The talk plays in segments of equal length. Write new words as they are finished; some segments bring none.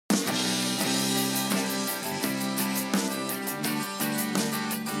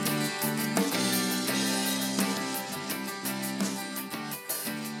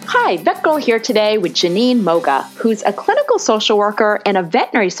Hi, VETGirl here today with Jeannine Moga, who's a clinical social worker and a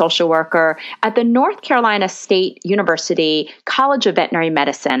veterinary social worker at the North Carolina State University College of Veterinary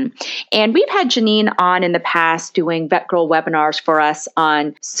Medicine. And we've had Jeannine on in the past doing VETGirl webinars for us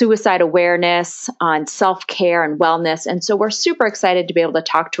on suicide awareness, on self-care and wellness. And so we're super excited to be able to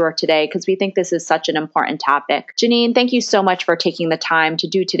talk to her today because we think this is such an important topic. Jeannine, thank you so much for taking the time to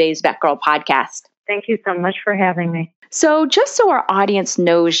do today's VETGirl podcast. Thank you so much for having me. So just so our audience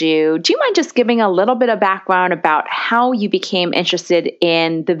knows you, do you mind just giving a little bit of background about how you became interested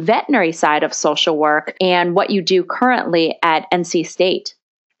in the veterinary side of social work and what you do currently at NC State?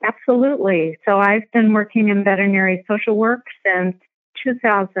 Absolutely. So I've been working in veterinary social work since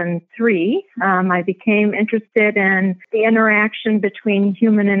 2003. I became interested in the interaction between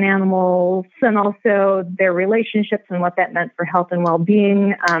human and animals and also their relationships and what that meant for health and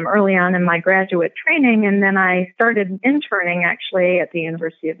well-being early on in my graduate training. And then I started interning actually at the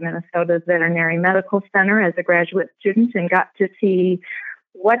University of Minnesota's Veterinary Medical Center as a graduate student and got to see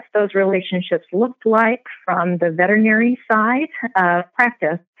what those relationships looked like from the veterinary side of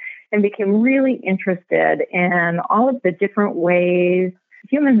practice, and became really interested in all of the different ways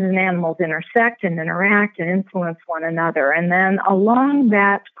humans and animals intersect and interact and influence one another. And then along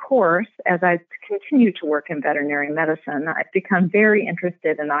that course, as I've continued to work in veterinary medicine, I've become very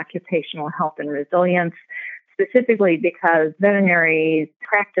interested in occupational health and resilience, specifically because veterinary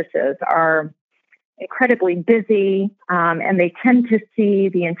practices are incredibly busy, and they tend to see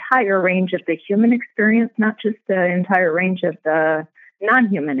the entire range of the human experience, not just the entire range of the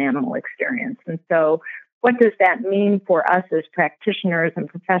non-human animal experience. And so what does that mean for us as practitioners and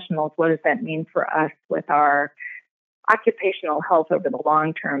professionals? What does that mean for us with our occupational health over the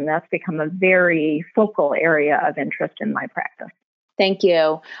long term? That's become a very focal area of interest in my practice. Thank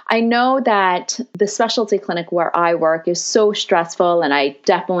you. I know that the specialty clinic where I work is so stressful, and I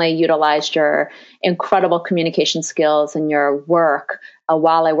definitely utilized your incredible communication skills and your work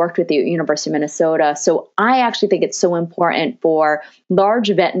while I worked with the University of Minnesota. So I actually think it's so important for large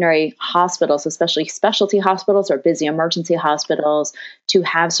veterinary hospitals, especially specialty hospitals or busy emergency hospitals, to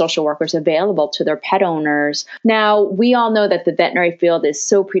have social workers available to their pet owners. Now, we all know that the veterinary field is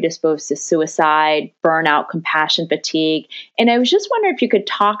so predisposed to suicide, burnout, compassion fatigue. And I was just wondering if you could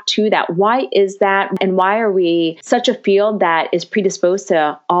talk to that. Why is that? And why are we such a field that is predisposed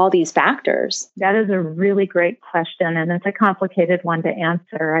to all these factors? That is a really great question, and it's a complicated one to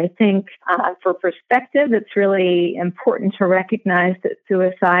answer. I think for perspective, it's really important to recognize that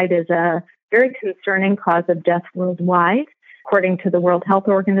suicide is a very concerning cause of death worldwide. According to the World Health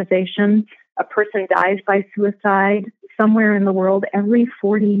Organization, a person dies by suicide somewhere in the world every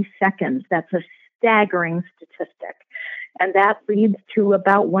 40 seconds. That's a staggering statistic. And that leads to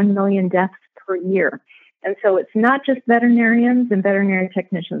about 1 million deaths per year. And so it's not just veterinarians and veterinary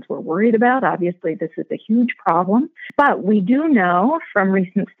technicians we're worried about. Obviously, this is a huge problem. But we do know from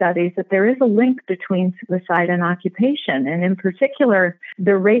recent studies that there is a link between suicide and occupation. And in particular,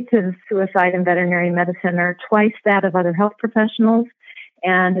 the rates of suicide in veterinary medicine are twice that of other health professionals.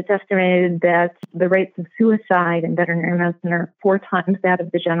 And it's estimated that the rates of suicide in veterinary medicine are 4 times that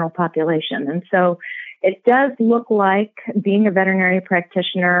of the general population. And so it does look like being a veterinary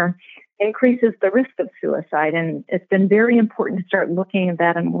practitioner increases the risk of suicide. And it's been very important to start looking at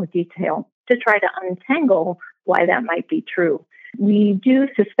that in more detail to try to untangle why that might be true. We do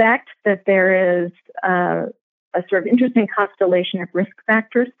suspect that there is a sort of interesting constellation of risk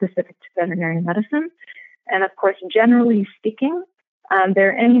factors specific to veterinary medicine. And of course, generally speaking,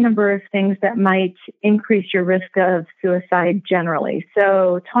 there are any number of things that might increase your risk of suicide generally.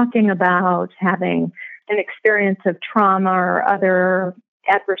 So talking about having an experience of trauma or other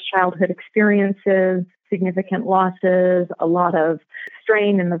adverse childhood experiences, significant losses, a lot of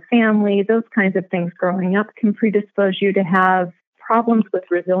strain in the family, those kinds of things growing up can predispose you to have problems with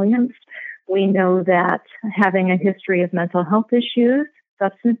resilience. We know that having a history of mental health issues,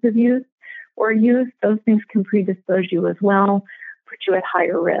 substance abuse, or use, those things can predispose you as well, put you at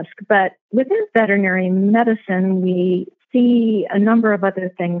higher risk. But within veterinary medicine, we see a number of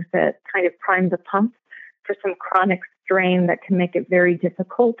other things that kind of prime the pump for some chronic strain that can make it very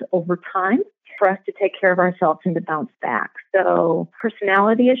difficult over time for us to take care of ourselves and to bounce back. So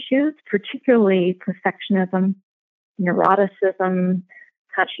personality issues, particularly perfectionism, neuroticism,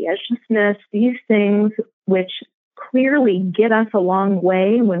 conscientiousness, these things which clearly get us a long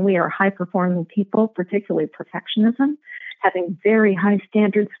way when we are high-performing people, particularly perfectionism, having very high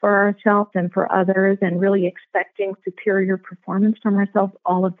standards for ourselves and for others and really expecting superior performance from ourselves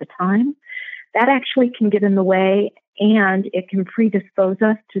all of the time. That actually can get in the way, and it can predispose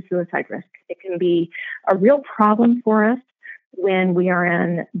us to suicide risk. It can be a real problem for us when we are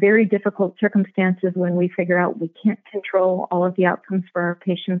in very difficult circumstances, when we figure out we can't control all of the outcomes for our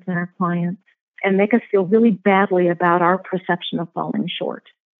patients and our clients, and make us feel really badly about our perception of falling short.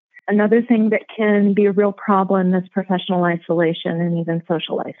 Another thing that can be a real problem is professional isolation and even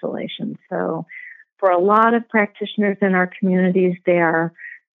social isolation. So for a lot of practitioners in our communities, they are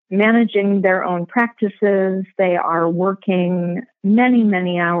managing their own practices. They are working many,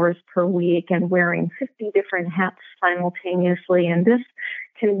 many hours per week and wearing 50 different hats simultaneously. And this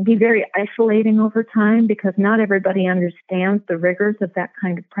can be very isolating over time because not everybody understands the rigors of that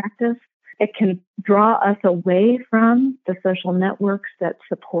kind of practice. It can draw us away from the social networks that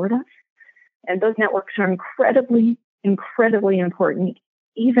support us. And those networks are incredibly, incredibly important,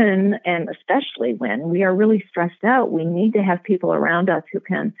 even and especially when we are really stressed out. We need to have people around us who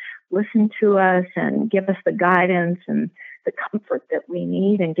can listen to us and give us the guidance and the comfort that we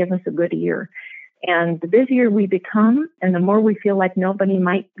need and give us a good ear. And the busier we become and the more we feel like nobody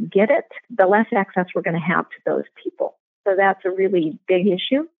might get it, the less access we're going to have to those people. So that's a really big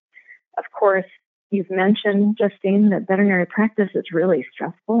issue. Of course, you've mentioned, Justine, that veterinary practice is really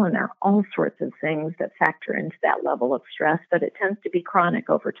stressful, and there are all sorts of things that factor into that level of stress, but it tends to be chronic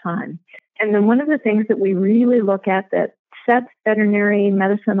over time. And then one of the things that we really look at that sets veterinary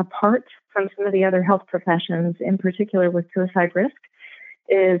medicine apart from some of the other health professions, in particular with suicide risk,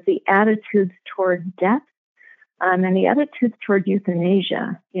 is the attitudes toward death and the attitudes toward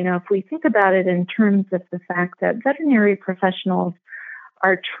euthanasia. You know, if we think about it in terms of the fact that veterinary professionals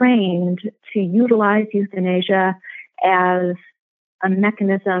are trained to utilize euthanasia as a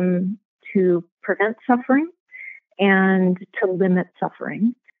mechanism to prevent suffering and to limit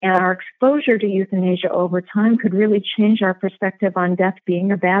suffering. And our exposure to euthanasia over time could really change our perspective on death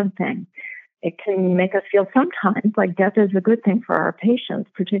being a bad thing. It can make us feel sometimes like death is a good thing for our patients,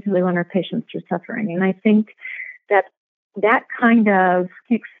 particularly when our patients are suffering. And I think that that kind of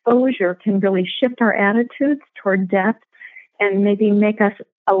exposure can really shift our attitudes toward death and maybe make us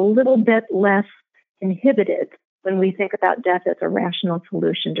a little bit less inhibited when we think about death as a rational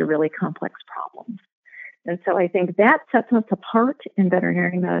solution to really complex problems. And so I think that sets us apart in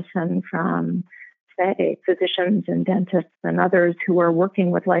veterinary medicine from, say, physicians and dentists and others who are working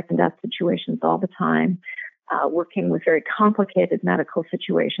with life and death situations all the time, working with very complicated medical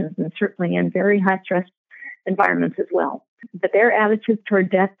situations and certainly in very high-stress environments as well. But their attitudes toward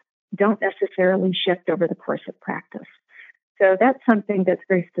death don't necessarily shift over the course of practice. So that's something that's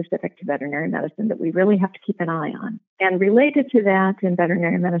very specific to veterinary medicine that we really have to keep an eye on. And related to that, in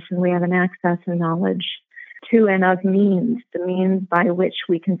veterinary medicine, we have an access and knowledge to and of means, the means by which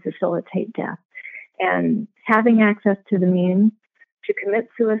we can facilitate death. And having access to the means to commit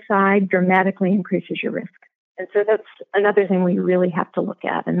suicide dramatically increases your risk. And so that's another thing we really have to look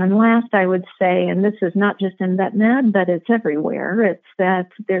at. And then last, I would say, and this is not just in vet med, but it's everywhere, it's that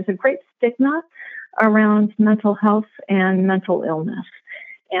there's a great stigma around mental health and mental illness.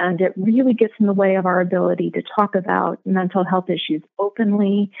 And it really gets in the way of our ability to talk about mental health issues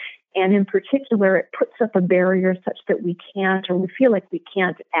openly. And in particular, it puts up a barrier such that we can't, or we feel like we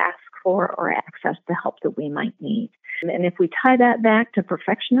can't ask for or access the help that we might need. And if we tie that back to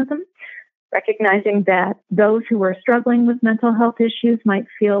perfectionism, recognizing that those who are struggling with mental health issues might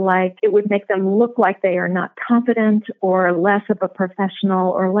feel like it would make them look like they are not competent or less of a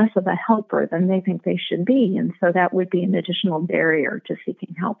professional or less of a helper than they think they should be. And so that would be an additional barrier to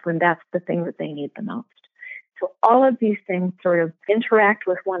seeking help when that's the thing that they need the most. So all of these things sort of interact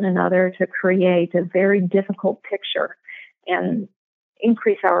with one another to create a very difficult picture and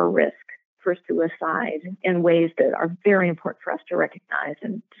increase our risk for suicide in ways that are very important for us to recognize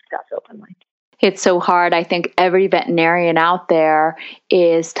and discuss openly. It's so hard. I think every veterinarian out there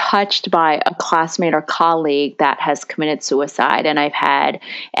is touched by a classmate or colleague that has committed suicide. And I've had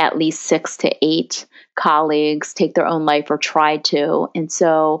at least 6 to 8 colleagues take their own life or try to. And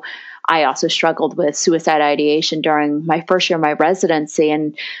so I also struggled with suicide ideation during my first year of my residency.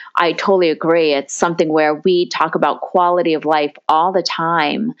 And I totally agree. It's something where we talk about quality of life all the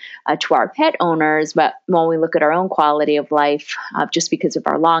time to our pet owners. But when we look at our own quality of life, just because of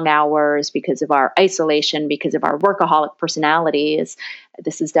our long hours, because of our isolation, because of our workaholic personalities,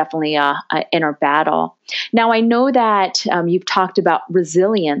 this is definitely an inner battle. Now, I know that you've talked about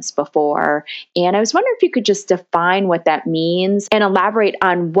resilience before, and I was wondering if you could just define what that means and elaborate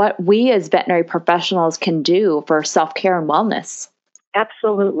on what we as veterinary professionals can do for self-care and wellness.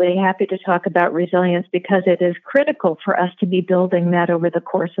 Absolutely. Happy to talk about resilience because it is critical for us to be building that over the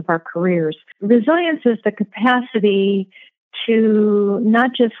course of our careers. Resilience is the capacity to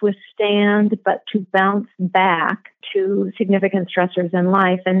not just withstand, but to bounce back to significant stressors in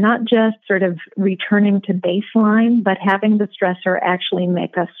life, and not just sort of returning to baseline, but having the stressor actually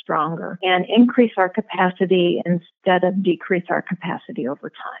make us stronger and increase our capacity instead of decrease our capacity over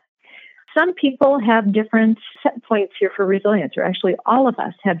time. Some people have different set points here for resilience, or actually all of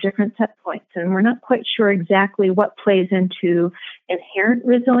us have different set points, and we're not quite sure exactly what plays into inherent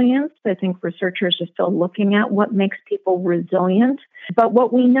resilience. I think researchers are still looking at what makes people resilient. But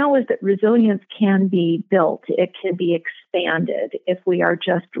what we know is that resilience can be built. It can be expanded if we are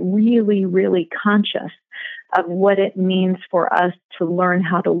just really, really conscious of what it means for us to learn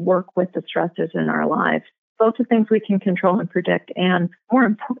how to work with the stressors in our lives. Both the things we can control and predict, and more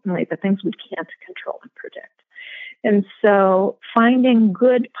importantly, the things we can't control and predict. And so finding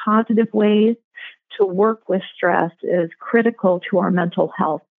good, positive ways to work with stress is critical to our mental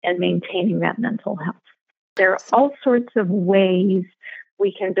health and maintaining that mental health. There are all sorts of ways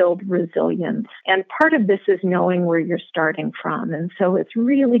we can build resilience. And part of this is knowing where you're starting from. And so it's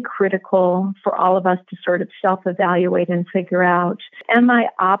really critical for all of us to sort of self-evaluate and figure out, am I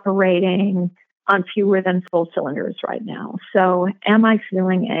operating on fewer than full cylinders right now? So am I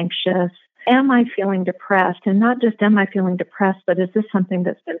feeling anxious? Am I feeling depressed? And not just am I feeling depressed, but is this something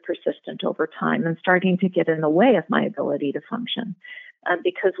that's been persistent over time and starting to get in the way of my ability to function?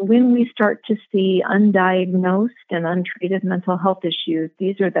 Because when we start to see undiagnosed and untreated mental health issues,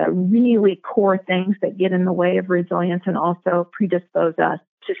 these are the really core things that get in the way of resilience and also predispose us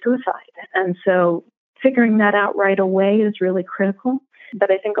to suicide. And so figuring that out right away is really critical. But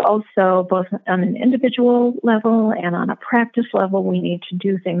I think also both on an individual level and on a practice level, we need to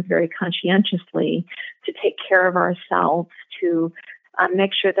do things very conscientiously to take care of ourselves, to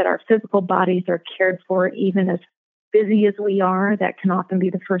make sure that our physical bodies are cared for, even as busy as we are. That can often be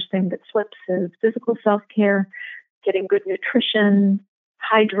the first thing that slips, is physical self-care, getting good nutrition,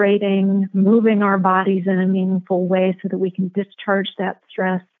 hydrating, moving our bodies in a meaningful way so that we can discharge that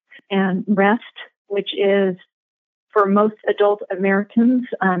stress, and rest, which is, for most adult Americans,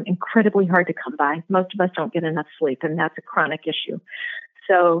 incredibly hard to come by. Most of us don't get enough sleep, and that's a chronic issue.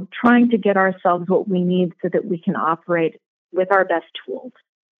 So trying to get ourselves what we need so that we can operate with our best tools,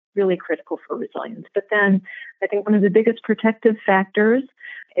 really critical for resilience. But then I think one of the biggest protective factors,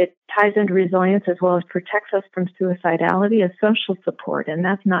 it ties into resilience as well as protects us from suicidality, is social support. And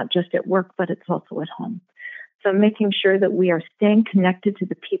that's not just at work, but it's also at home. So making sure that we are staying connected to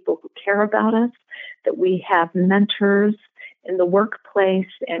the people who care about us, that we have mentors in the workplace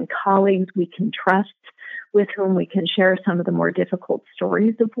and colleagues we can trust, with whom we can share some of the more difficult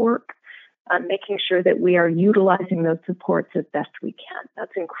stories of work, making sure that we are utilizing those supports as best we can.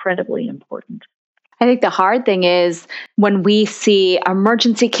 That's incredibly important. I think the hard thing is when we see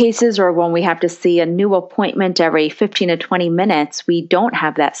emergency cases or when we have to see a new appointment every 15 to 20 minutes, we don't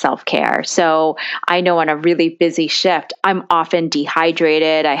have that self-care. So I know on a really busy shift, I'm often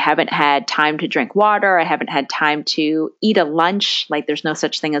dehydrated. I haven't had time to drink water. I haven't had time to eat a lunch. Like there's no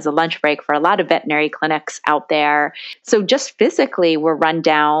such thing as a lunch break for a lot of veterinary clinics out there. So just physically, we're run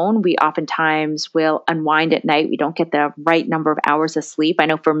down. We oftentimes will unwind at night. We don't get the right number of hours of sleep. I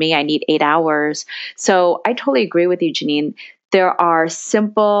know for me, I need 8 hours. So I totally agree with you, Jeannine. There are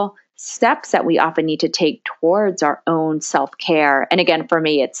simple steps that we often need to take towards our own self-care. And again, for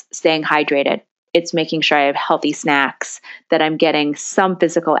me, it's staying hydrated. It's making sure I have healthy snacks, that I'm getting some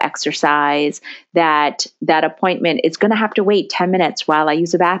physical exercise, that appointment is going to have to wait 10 minutes while I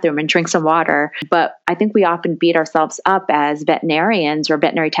use a bathroom and drink some water. But I think we often beat ourselves up as veterinarians or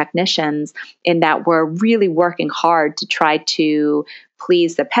veterinary technicians in that we're really working hard to try to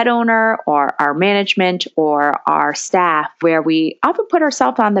please the pet owner or our management or our staff, where we often put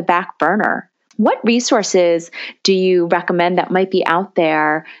ourselves on the back burner. What resources do you recommend that might be out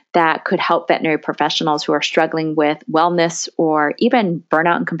there that could help veterinary professionals who are struggling with wellness or even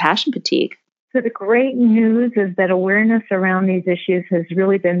burnout and compassion fatigue? So the great news is that awareness around these issues has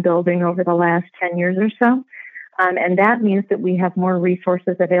really been building over the last 10 years or so. And that means that we have more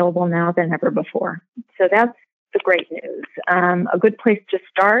resources available now than ever before. So that's the great news. A good place to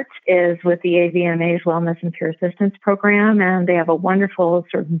start is with the AVMA's Wellness and Peer Assistance Program, and they have a wonderful,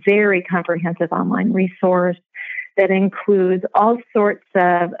 sort of very comprehensive online resource that includes all sorts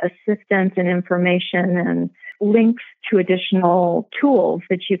of assistance and information and links to additional tools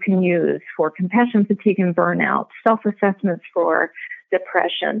that you can use for compassion fatigue and burnout, self-assessments for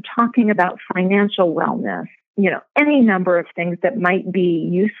depression, talking about financial wellness, any number of things that might be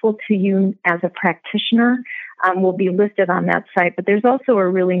useful to you as a practitioner will be listed on that site. But there's also a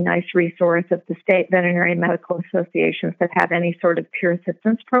really nice resource of the state veterinary medical associations that have any sort of peer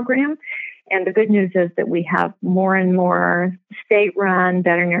assistance program. And the good news is that we have more and more state-run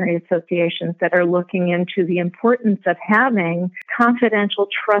veterinary associations that are looking into the importance of having confidential,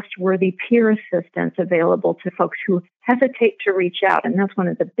 trustworthy peer assistance available to folks who hesitate to reach out. And that's one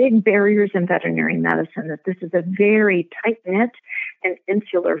of the big barriers in veterinary medicine, that this is a very tight-knit and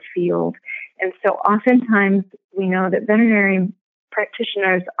insular field. And so oftentimes we know that veterinary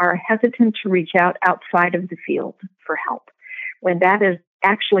practitioners are hesitant to reach out outside of the field for help, when that is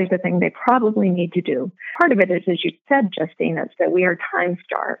actually the thing they probably need to do. Part of it is, as you said, Justine, is that we are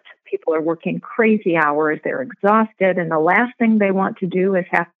time-starved. People are working crazy hours, they're exhausted, and the last thing they want to do is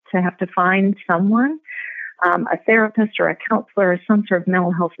have to find someone, a therapist or a counselor or some sort of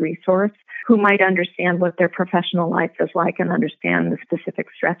mental health resource who might understand what their professional life is like and understand the specific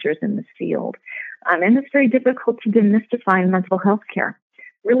stressors in this field. And it's very difficult to demystify mental health care.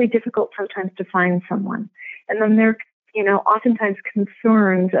 Really difficult sometimes to find someone. And then there oftentimes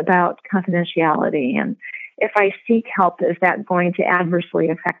concerns about confidentiality. And if I seek help, is that going to adversely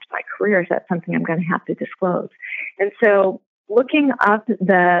affect my career? Is that something I'm going to have to disclose? And so looking up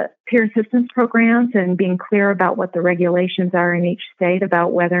the peer assistance programs and being clear about what the regulations are in each state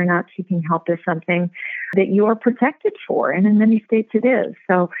about whether or not seeking help is something that you are protected for. And in many states it is.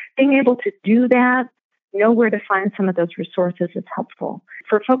 So being able to do that, know where to find some of those resources is helpful.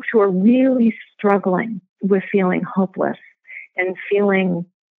 For folks who are really struggling with feeling hopeless and feeling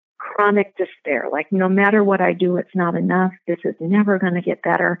chronic despair, like no matter what I do, it's not enough, this is never going to get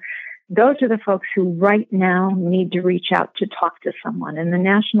better, those are the folks who right now need to reach out to talk to someone. And the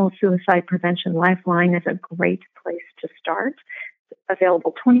National Suicide Prevention Lifeline is a great place to start. It's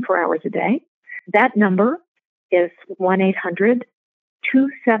available 24 hours a day. That number is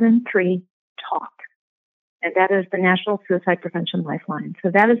 1-800-273-TALK. And that is the National Suicide Prevention Lifeline. So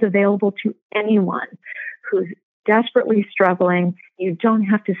that is available to anyone who's desperately struggling. You don't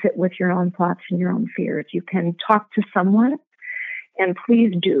have to sit with your own thoughts and your own fears. You can talk to someone, and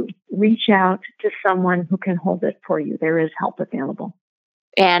please do reach out to someone who can hold it for you. There is help available.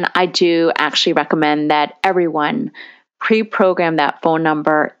 And I do actually recommend that everyone pre-program that phone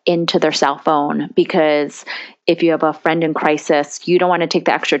number into their cell phone, because if you have a friend in crisis, you don't want to take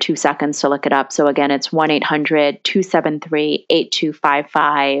the extra 2 seconds to look it up. So again, it's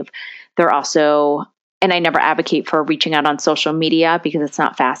 1-800-273-8255. They're also, and I never advocate for reaching out on social media because it's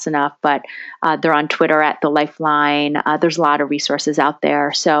not fast enough, but they're on Twitter at The Lifeline. There's a lot of resources out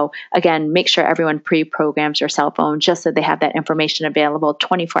there. So again, make sure everyone pre-programs their cell phone just so they have that information available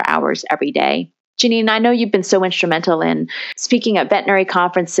 24 hours every day. Jeannine, I know you've been so instrumental in speaking at veterinary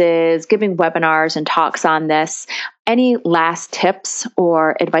conferences, giving webinars and talks on this. Any last tips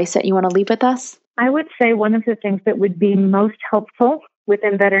or advice that you want to leave with us? I would say one of the things that would be most helpful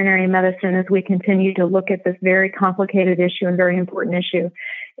within veterinary medicine as we continue to look at this very complicated issue and very important issue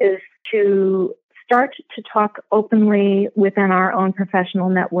is to start to talk openly within our own professional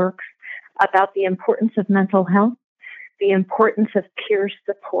networks about the importance of mental health, the importance of peer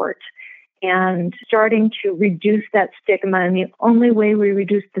support, and starting to reduce that stigma. And the only way we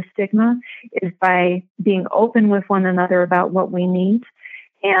reduce the stigma is by being open with one another about what we need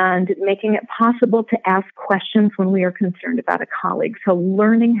and making it possible to ask questions when we are concerned about a colleague. So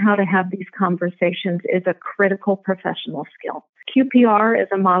learning how to have these conversations is a critical professional skill. QPR is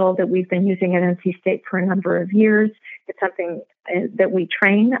a model that we've been using at NC State for a number of years. It's something that we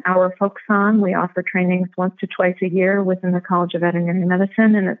train our folks on. We offer trainings once to twice a year within the College of Veterinary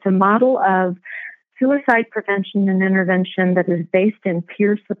Medicine, and it's a model of suicide prevention and intervention that is based in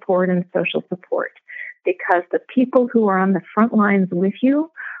peer support and social support, because the people who are on the front lines with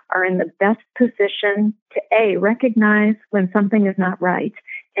you are in the best position to A, recognize when something is not right,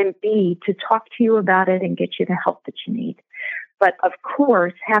 and B, to talk to you about it and get you the help that you need. But of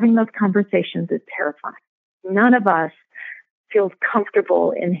course, having those conversations is terrifying. None of us feels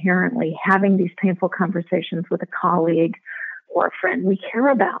comfortable inherently having these painful conversations with a colleague or a friend we care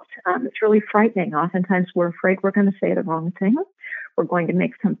about. It's really frightening. Oftentimes we're afraid we're going to say the wrong thing. We're going to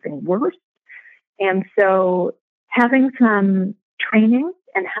make something worse. And so having some training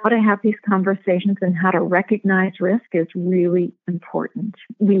and how to have these conversations and how to recognize risk is really important.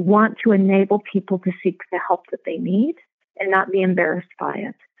 We want to enable people to seek the help that they need and not be embarrassed by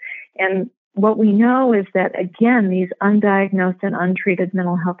it. And what we know is that, again, these undiagnosed and untreated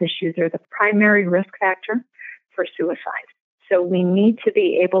mental health issues are the primary risk factor for suicide. So we need to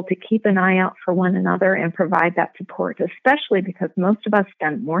be able to keep an eye out for one another and provide that support, especially because most of us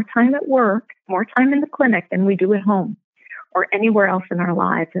spend more time at work, more time in the clinic than we do at home or anywhere else in our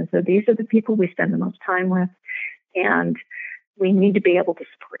lives. And so these are the people we spend the most time with, and we need to be able to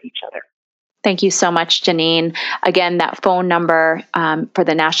support each other. Thank you so much, Jeannine. Again, that phone number for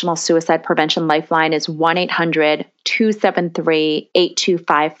the National Suicide Prevention Lifeline is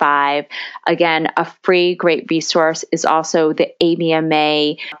 1-800-273-8255. Again, a free great resource is also the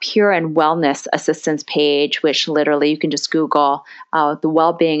ABMA Peer and Wellness Assistance page, which literally you can just Google. The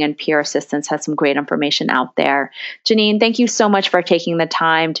Wellbeing and Peer Assistance has some great information out there. Jeannine, thank you so much for taking the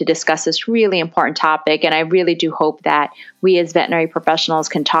time to discuss this really important topic. And I really do hope that we as veterinary professionals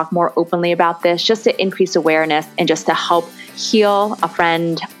can talk more openly about this, just to increase awareness and just to help heal a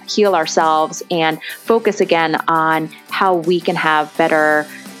friend, heal ourselves, and focus again on how we can have better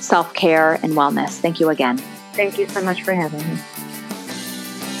self-care and wellness. Thank you again. Thank you so much for having me.